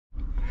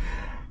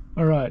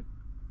All right.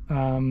 I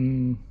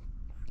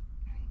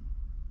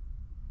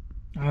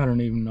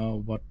don't even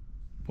know what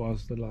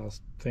was the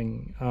last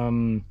thing.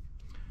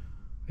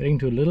 Heading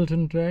to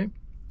Lyttleton today.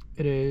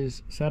 It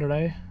is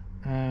Saturday,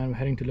 and we're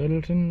heading to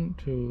Lyttleton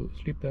to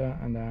sleep there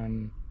and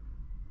then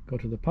go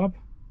to the pub.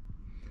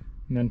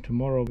 And then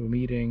tomorrow we're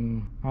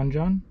meeting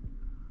Anjan.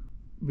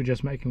 We're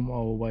just making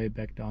our way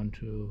back down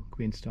to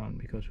Queenstown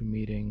because we're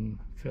meeting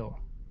Phil,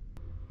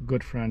 a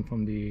good friend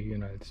from the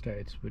United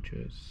States, which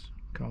is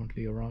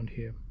currently around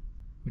here.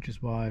 Which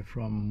is why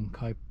from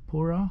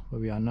Kaipura,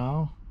 where we are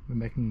now, we're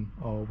making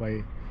our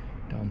way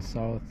down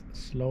south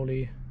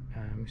slowly,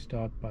 and we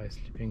start by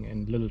sleeping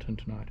in Lyttleton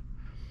tonight.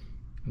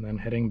 And then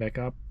heading back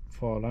up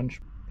for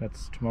lunch.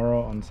 That's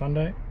tomorrow on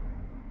Sunday.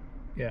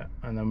 Yeah,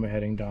 and then we're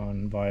heading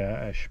down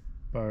via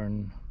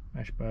Ashburton,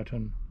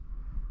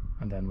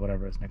 and then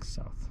whatever is next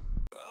south.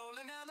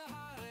 Rolling down the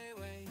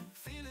highway,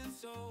 feeling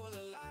so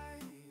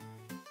alive.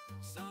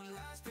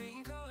 Sunrise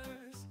painting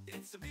colors,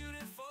 it's a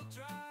beautiful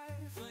drive.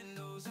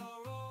 Windows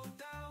all rolled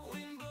down,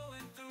 wind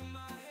blowing through my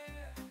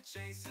hair.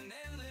 Chasing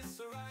endless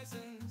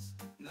horizons,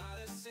 not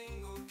a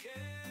single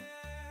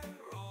care.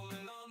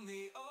 Rolling on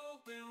the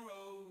open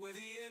road where the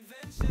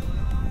adventure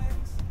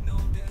lies. No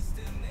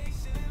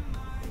destination in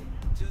mind,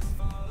 just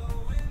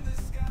following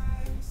the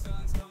sky.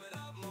 Sun's coming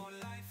up,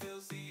 moonlight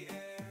fills the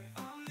air.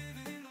 I'm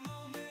living in the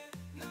moment,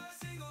 not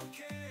a single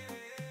care.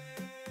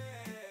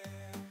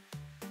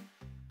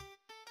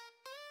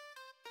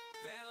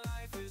 Van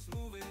life is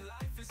moving,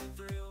 life is a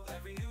thrill.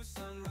 Every new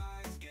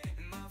sunrise,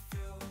 getting my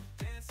fill.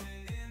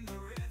 Dancing in the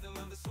rhythm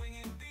of the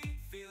swinging beat.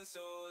 Feeling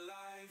so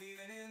alive,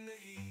 even in the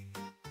heat.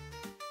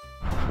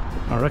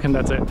 I reckon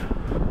that's it.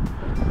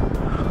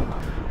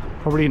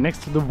 Probably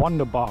next to the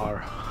Wonder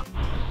Bar.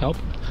 Nope,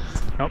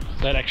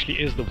 that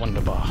actually is the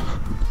Wonder Bar.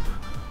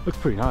 Looks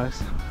pretty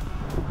nice.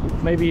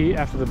 Maybe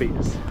after the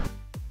beers.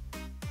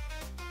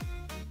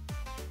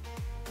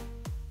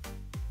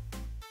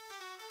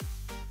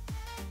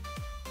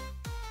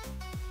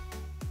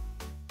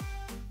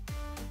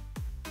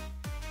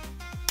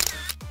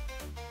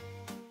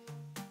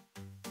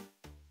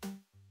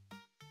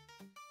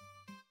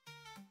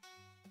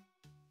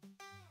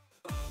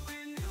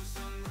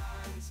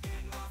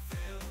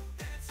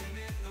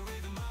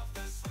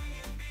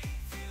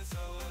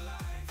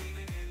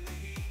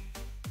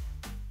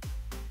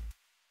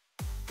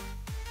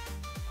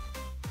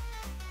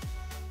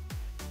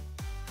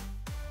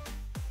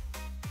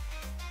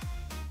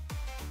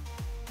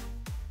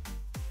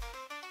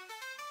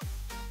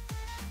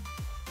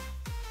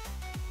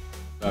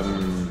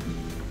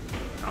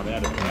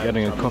 I'm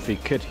getting a coffee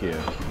kit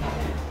here.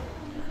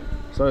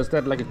 So is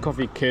that like a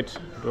coffee kit?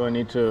 Do I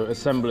need to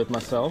assemble it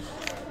myself?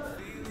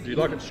 Do you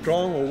like it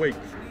strong or weak?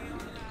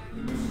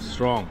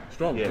 Strong.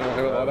 Strong. Yeah,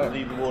 Like that.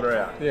 leave the water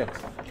out. Yeah.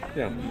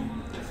 Yeah.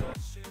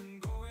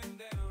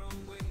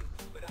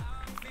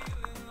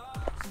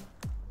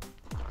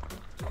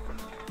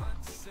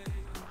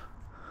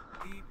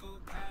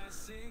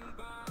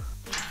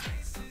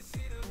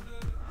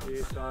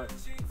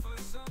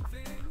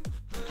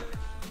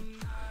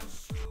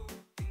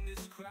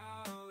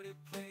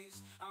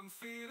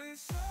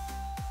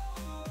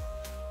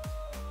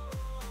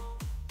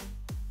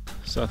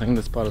 So I think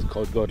this part is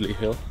called Godly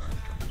Hill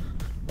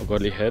or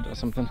Godly Head or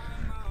something.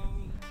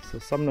 So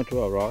Sumner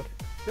to our right.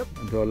 Yep.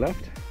 And to our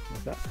left.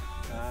 What's that?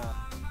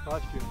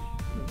 Ice cream.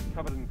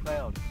 Covered in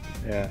cloud.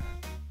 Yeah.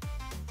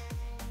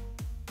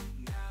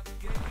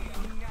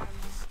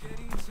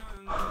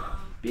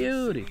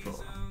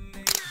 Beautiful.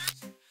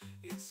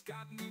 It's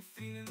got me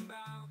feeling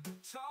about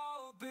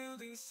tall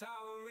buildings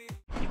towering.